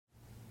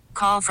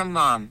Call from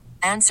mom.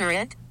 Answer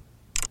it.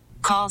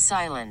 Call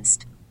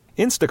silenced.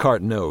 Instacart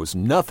knows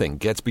nothing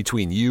gets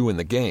between you and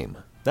the game.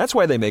 That's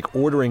why they make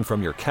ordering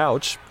from your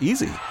couch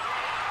easy.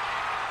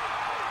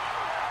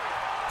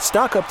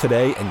 Stock up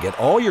today and get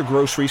all your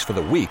groceries for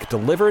the week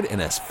delivered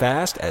in as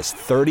fast as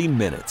 30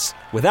 minutes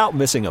without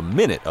missing a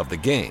minute of the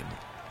game.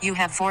 You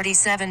have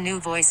 47 new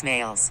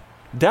voicemails.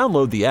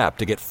 Download the app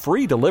to get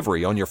free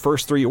delivery on your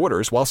first 3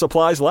 orders while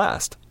supplies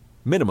last.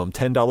 Minimum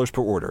 $10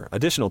 per order.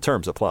 Additional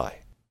terms apply.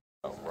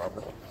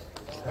 Robert.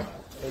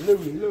 Hello.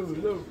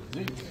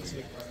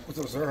 What's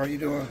up, sir? How you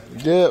doing?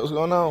 Good. What's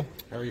going on?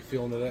 How are you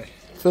feeling today?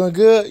 Feeling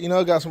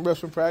good. Got some reps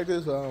for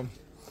practice. So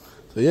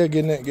yeah,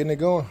 getting it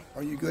going.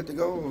 Are you good to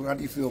go? How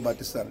do you feel about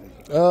this Saturday?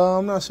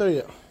 I'm not sure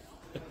yet.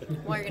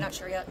 Why are you not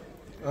sure yet?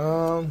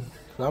 I'm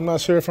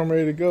not sure if I'm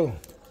ready to go.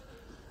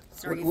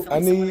 So are you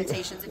feeling some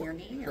limitations in your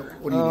knee? Or?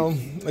 What do you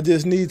need? I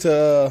just need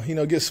to,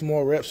 get some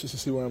more reps just to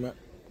see where I'm at.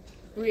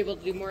 Were you able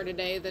to do more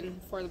today than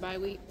before the bye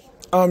week?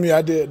 Yeah,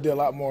 I did a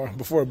lot more.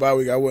 Before the bye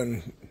week, I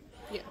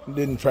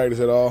didn't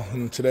practice at all.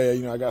 And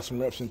today, I got some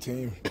reps in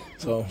team,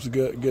 so it's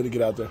good to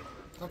get out there.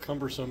 How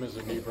cumbersome is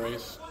a knee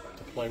brace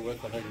to play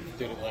with? I know you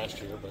did it last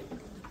year, but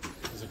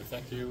does it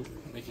affect you,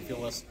 make you feel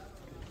less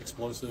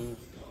explosive?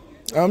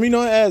 It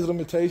adds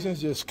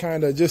limitations, just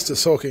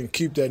so it can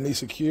keep that knee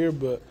secure.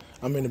 But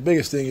the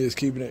biggest thing is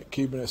keeping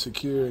it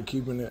secure and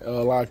keeping it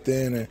locked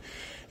in,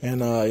 and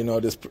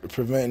just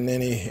preventing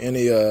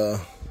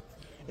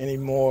any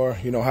more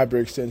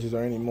hyperextensions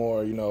or any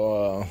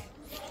more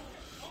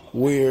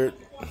weird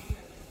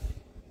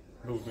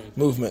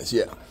movements.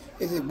 Yeah.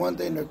 Is it one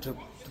thing to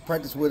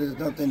practice with it? Is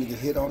another thing to get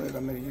hit on it?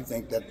 You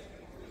think that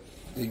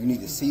you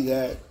need to see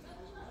that?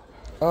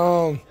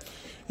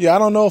 Yeah, I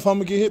don't know if I'm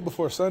gonna get hit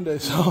before Sunday,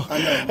 so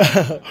I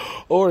know.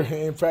 or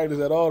in practice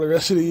at all the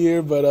rest of the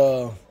year. But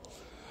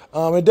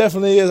it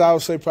definitely is. I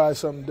would say probably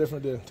something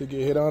different to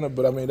get hit on it.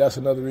 But that's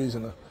another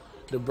reason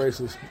the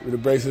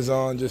braces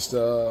on, just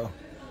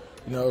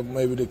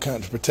maybe to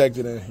kind of protect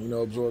it and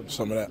absorb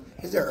some of that.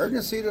 Is there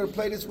urgency to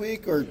play this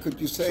week, or could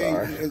you say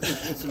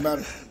it's about?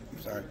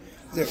 I'm sorry.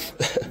 Is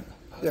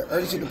there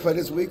urgency to play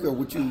this week, or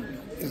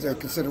is there a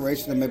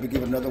consideration to maybe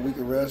give another week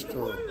of rest,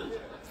 or?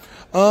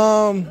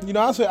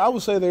 I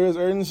would say there is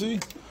urgency,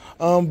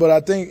 but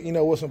I think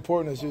what's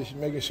important is just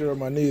making sure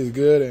my knee is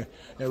good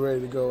and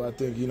ready to go. I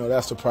think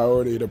that's the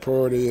priority. The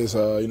priority is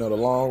the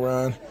long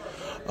run.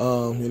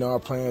 Our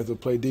plan is to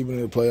play deep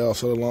into the playoffs,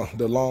 so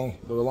the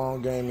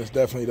long game is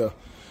definitely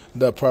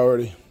the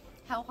priority.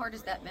 How hard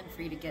has that been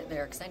for you to get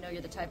there? Because I know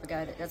you're the type of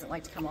guy that doesn't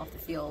like to come off the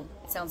field.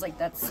 It sounds like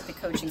that's the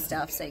coaching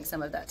staff saying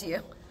some of that to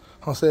you.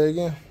 I'll say it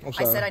again. I'm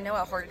sorry. I said I know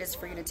how hard it is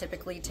for you to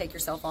typically take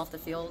yourself off the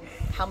field.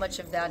 How much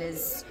of that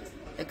is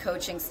the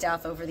coaching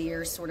staff over the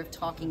years sort of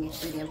talking you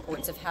through the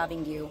importance of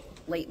having you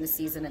late in the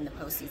season and the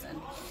postseason?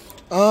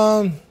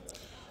 I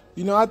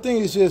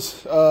think it's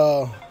just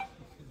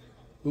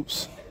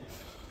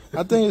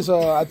I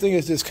think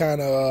it's just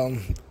kind of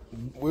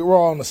we were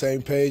all on the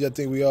same page. I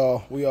think we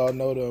all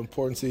know the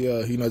importance of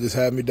just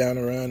having me down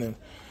the run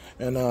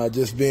and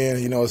just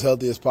being as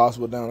healthy as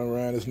possible down the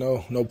run. There's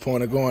no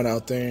point of going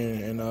out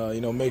there and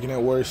making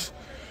it worse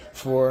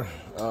for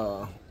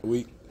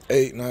week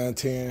 8, 9,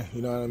 10.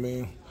 You know what I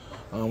mean?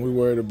 We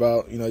worried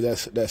about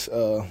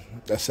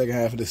that second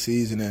half of the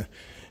season and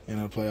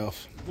the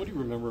playoffs. What do you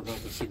remember about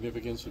the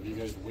significance of you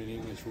guys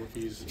winning as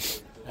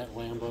rookies at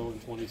Lambeau in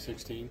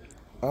 2016?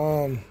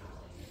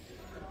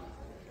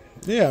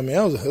 It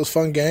was a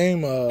fun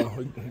game.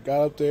 We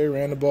got up there,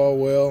 ran the ball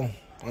well.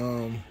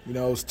 It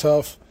was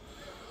tough.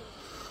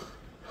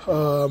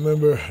 I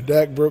remember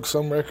Dak broke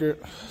some record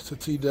to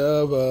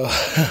T-Dub.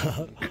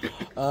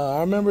 I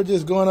remember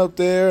just going up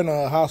there in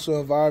a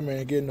hostile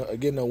environment and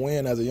getting a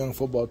win as a young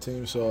football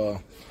team. So,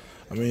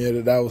 that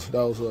was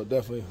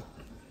definitely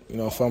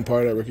a fun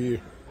part of that rookie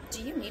year.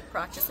 Do you need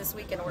practice this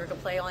week in order to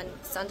play on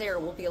Sunday, or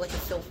will it be like a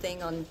fill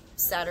thing on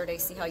Saturday,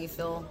 see how you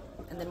feel,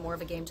 and then more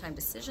of a game time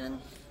decision?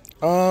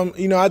 I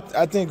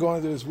think going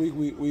into this week,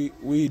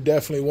 we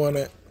definitely want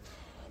it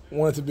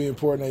to be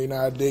important.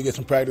 I did get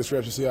some practice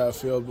reps to see how I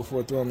feel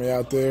before throwing me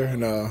out there,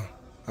 and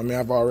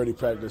I've already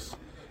practiced.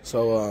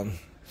 So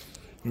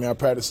I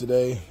practiced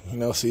today.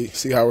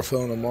 See how we're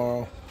feeling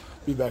tomorrow.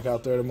 Be back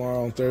out there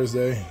tomorrow on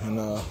Thursday, and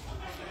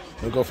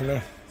we'll go from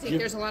there. I think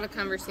there's a lot of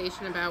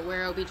conversation about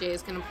where OBJ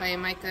is going to play.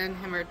 Micah and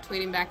him are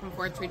tweeting back and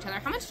forth to each other.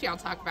 How much do y'all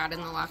talk about in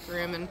the locker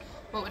room, and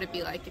what would it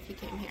be like if he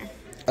came here?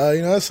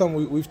 That's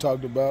something we've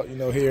talked about,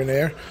 here and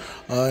there.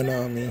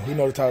 We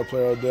know the type of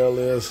player Odell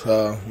is.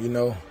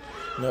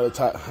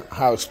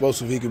 How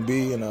explosive he can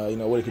be, and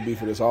what he can be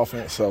for this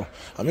offense. So,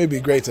 it'd be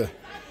great to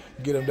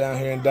get him down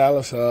here in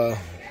Dallas.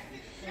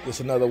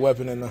 Just another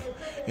weapon in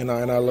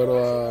our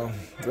little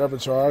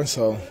repertoire.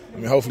 So,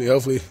 hopefully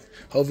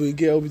we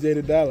get OBJ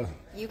to Dallas.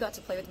 You got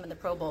to play with him in the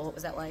Pro Bowl. What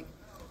was that like?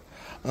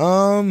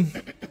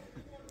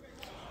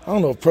 I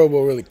don't know if Pro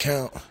Bowl really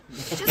count.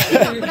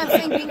 But I'm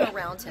saying being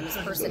around him, his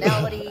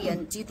personality,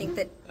 and do you think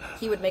that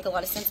he would make a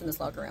lot of sense in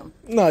this locker room?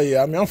 No,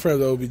 yeah. I mean, I'm friends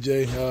with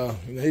OBJ.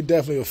 He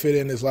definitely will fit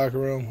in this locker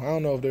room. I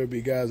don't know if there would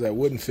be guys that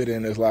wouldn't fit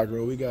in this locker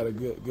room. We got a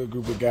good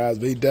group of guys,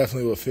 but he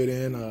definitely will fit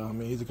in. I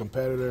mean, he's a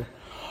competitor.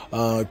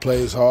 He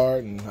plays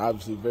hard and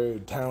obviously very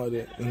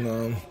talented.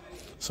 And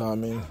so, I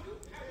mean,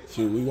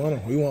 shoot, we want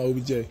him. We want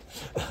OBJ.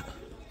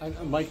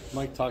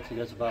 Mike talked to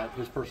you guys about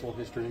his personal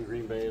history in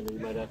Green Bay, and then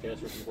you might have to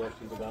answer some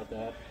questions about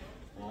that.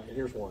 And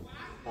here's one.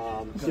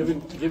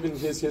 Given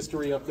his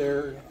history up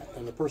there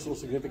and the personal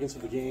significance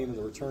of the game and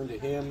the return to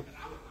him,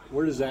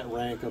 where does that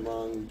rank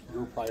among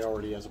your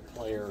priority as a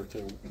player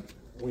to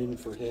win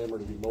for him or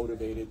to be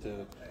motivated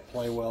to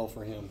play well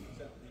for him?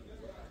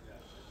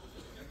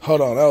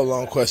 Hold on, that was a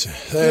long question.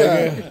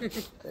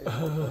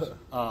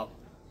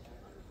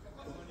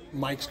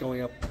 Mike's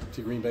going up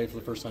to Green Bay for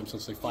the first time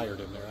since they fired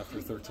him there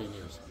after 13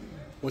 years.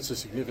 What's the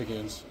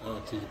significance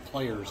to the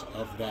players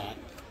of that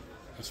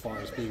as far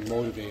as being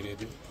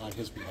motivated on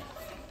his behalf?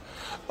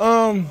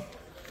 I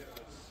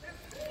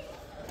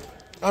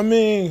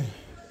mean,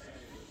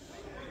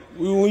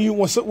 when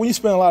you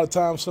spend a lot of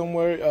time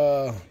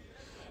somewhere,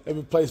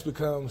 every place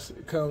becomes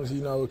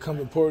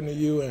important to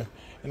you,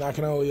 and I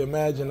can only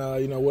imagine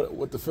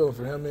what the feeling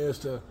for him is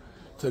to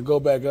go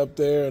back up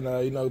there and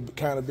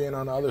kind of being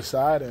on the other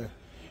side. And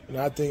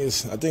I think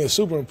it's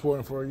super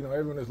important for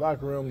everyone in this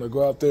locker room to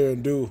go out there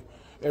and do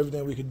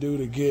everything we can do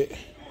to get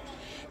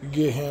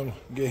him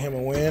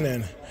a win.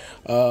 And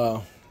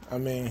I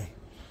mean,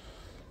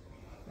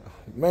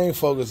 main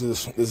focus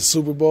is the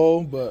Super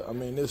Bowl, but I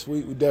mean this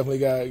week we definitely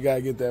got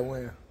to get that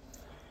win.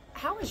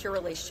 How has your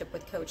relationship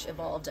with Coach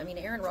evolved? I mean,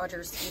 Aaron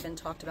Rodgers even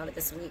talked about it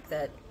this week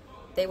that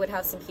they would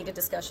have some heated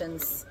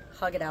discussions,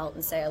 hug it out,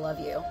 and say, "I love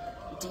you."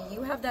 Do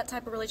you have that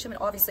type of relationship?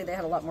 And obviously, they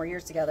had a lot more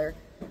years together.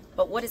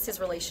 But what has his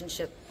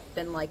relationship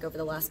been like over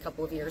the last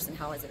couple of years, and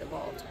how has it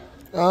evolved?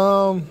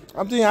 I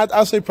think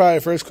I'd say probably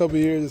the first couple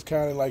of years is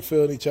kind of like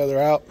filling each other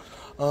out,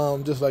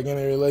 just like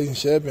any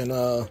relationship. And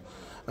I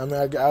mean,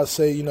 I'd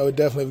say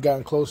definitely have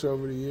gotten closer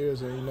over the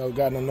years, and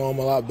gotten to know him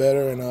a lot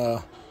better.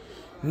 And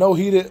no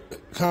heated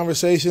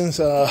conversations,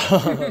 but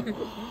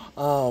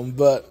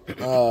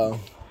a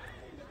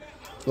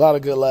lot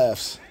of good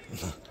laughs.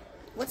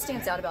 What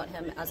stands out about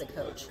him as a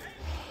coach?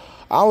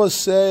 I would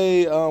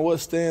say what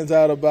stands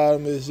out about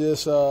him is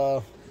just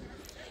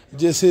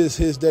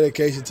his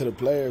dedication to the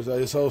players.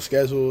 His whole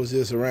schedule is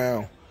just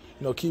around,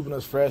 keeping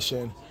us fresh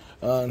and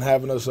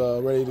having us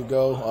ready to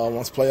go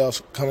once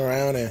playoffs come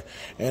around.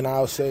 And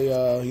I would say,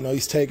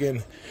 he's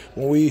taken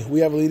when we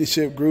have a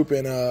leadership group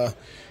and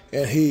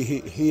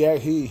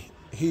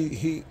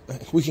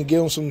we can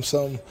give him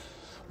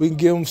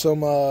some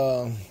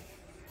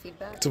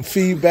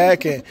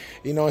feedback, and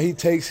he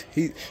takes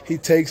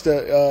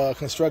the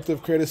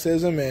constructive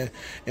criticism, and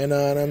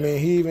I mean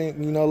he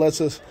even lets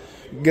us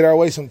get our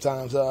way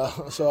sometimes.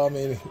 So I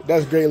mean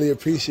that's greatly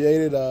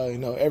appreciated.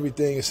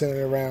 Everything is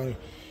centered around.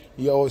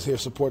 You always hear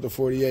support the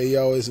 48. He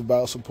always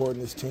about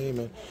supporting his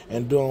team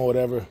and doing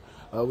whatever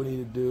we need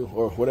to do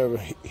or whatever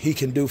he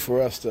can do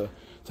for us to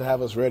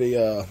have us ready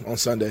on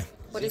Sunday.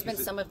 What has been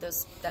some of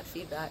that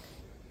feedback?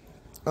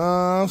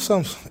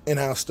 Some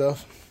in-house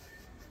stuff.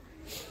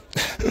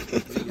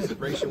 Is the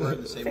brace you're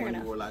wearing the same one you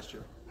wore last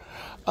year?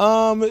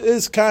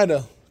 It's kind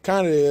of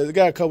is. It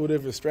got a couple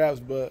different straps,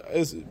 but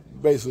it's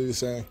basically the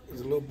same.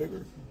 Is it a little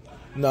bigger?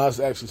 No, it's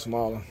actually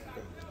smaller.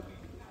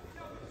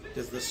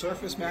 Does the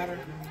surface matter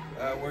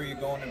where you're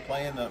going and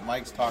playing?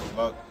 Mike's talked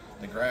about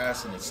the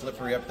grass and it's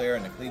slippery up there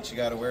and the cleats you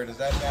got to wear. Does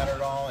that matter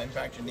at all?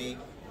 Impact your knee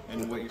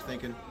and what you're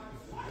thinking?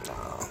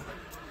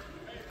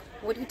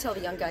 What do you tell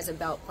the young guys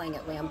about playing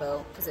at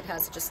Lambeau? Because it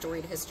has such a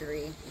storied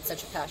history and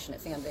such a passionate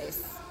fan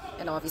base.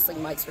 And obviously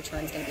Mike's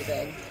return is going to be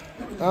big.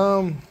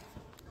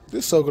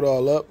 Just soak it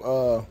all up.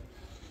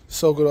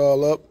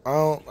 I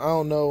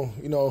don't know,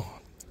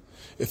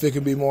 if it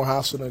could be more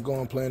hostile than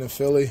going playing in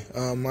Philly.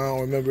 I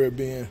don't remember it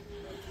being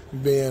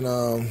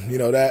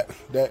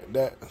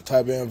that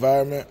type of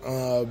environment.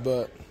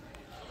 But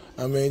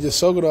I mean, just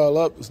soak it all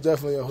up. It's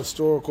definitely a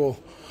historical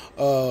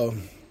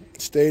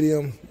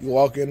stadium. You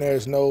walk in there,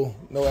 there's no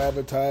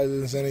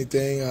advertisements,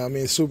 anything. I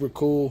mean, it's super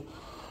cool.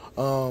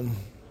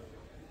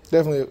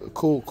 Definitely a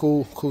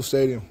cool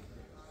stadium.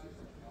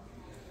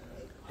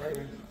 Thank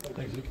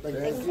you.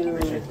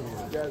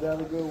 Have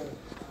a good one.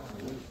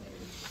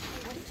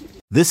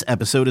 This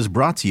episode is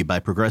brought to you by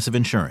Progressive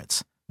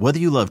Insurance. Whether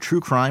you love true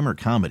crime or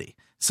comedy,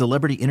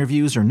 celebrity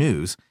interviews or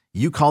news,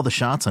 you call the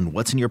shots on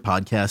what's in your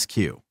podcast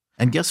queue.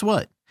 And guess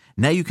what?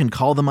 Now you can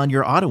call them on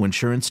your auto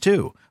insurance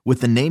too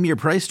with the Name Your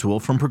Price tool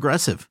from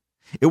Progressive.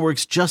 It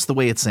works just the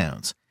way it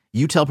sounds.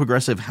 You tell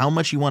Progressive how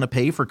much you want to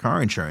pay for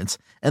car insurance,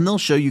 and they'll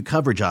show you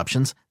coverage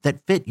options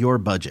that fit your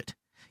budget.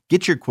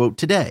 Get your quote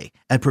today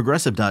at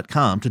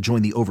Progressive.com to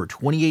join the over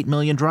 28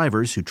 million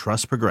drivers who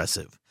trust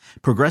Progressive.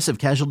 Progressive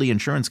Casualty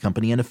Insurance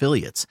Company and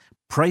Affiliates.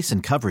 Price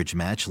and coverage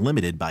match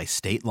limited by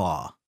state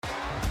law.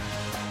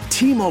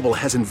 T-Mobile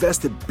has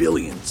invested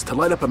billions to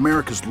light up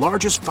America's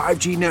largest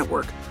 5G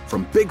network,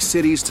 from big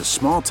cities to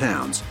small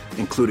towns,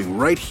 including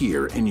right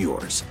here in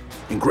yours.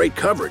 And great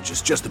coverage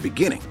is just the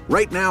beginning.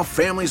 Right now,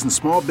 families and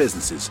small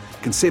businesses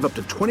can save up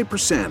to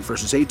 20%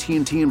 versus AT&T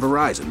and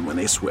Verizon when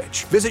they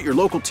switch. Visit your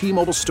local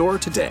T-Mobile store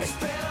today.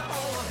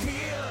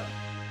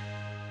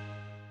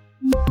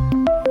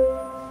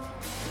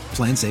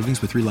 Plan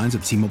savings with 3 lines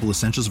of T-Mobile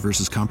Essentials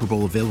versus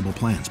comparable available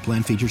plans.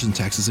 Plan features and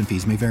taxes and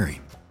fees may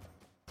vary.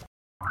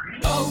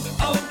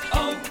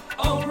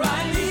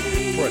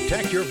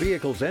 Protect your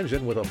vehicle's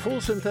engine with a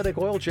full synthetic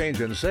oil change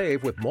and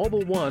save with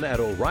Mobile One at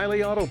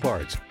O'Reilly Auto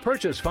Parts.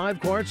 Purchase 5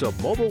 quarts of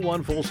Mobile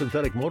One full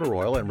synthetic motor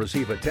oil and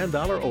receive a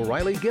 $10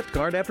 O'Reilly gift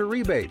card after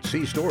rebate.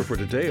 See store for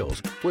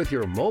details. With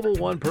your Mobile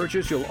One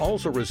purchase, you'll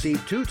also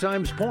receive 2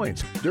 times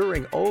points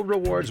during O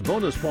Rewards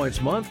Bonus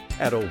Points Month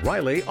at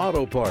O'Reilly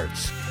Auto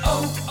Parts.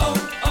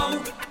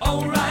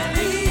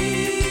 O'Reilly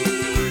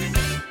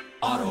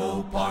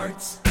Auto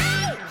Parts.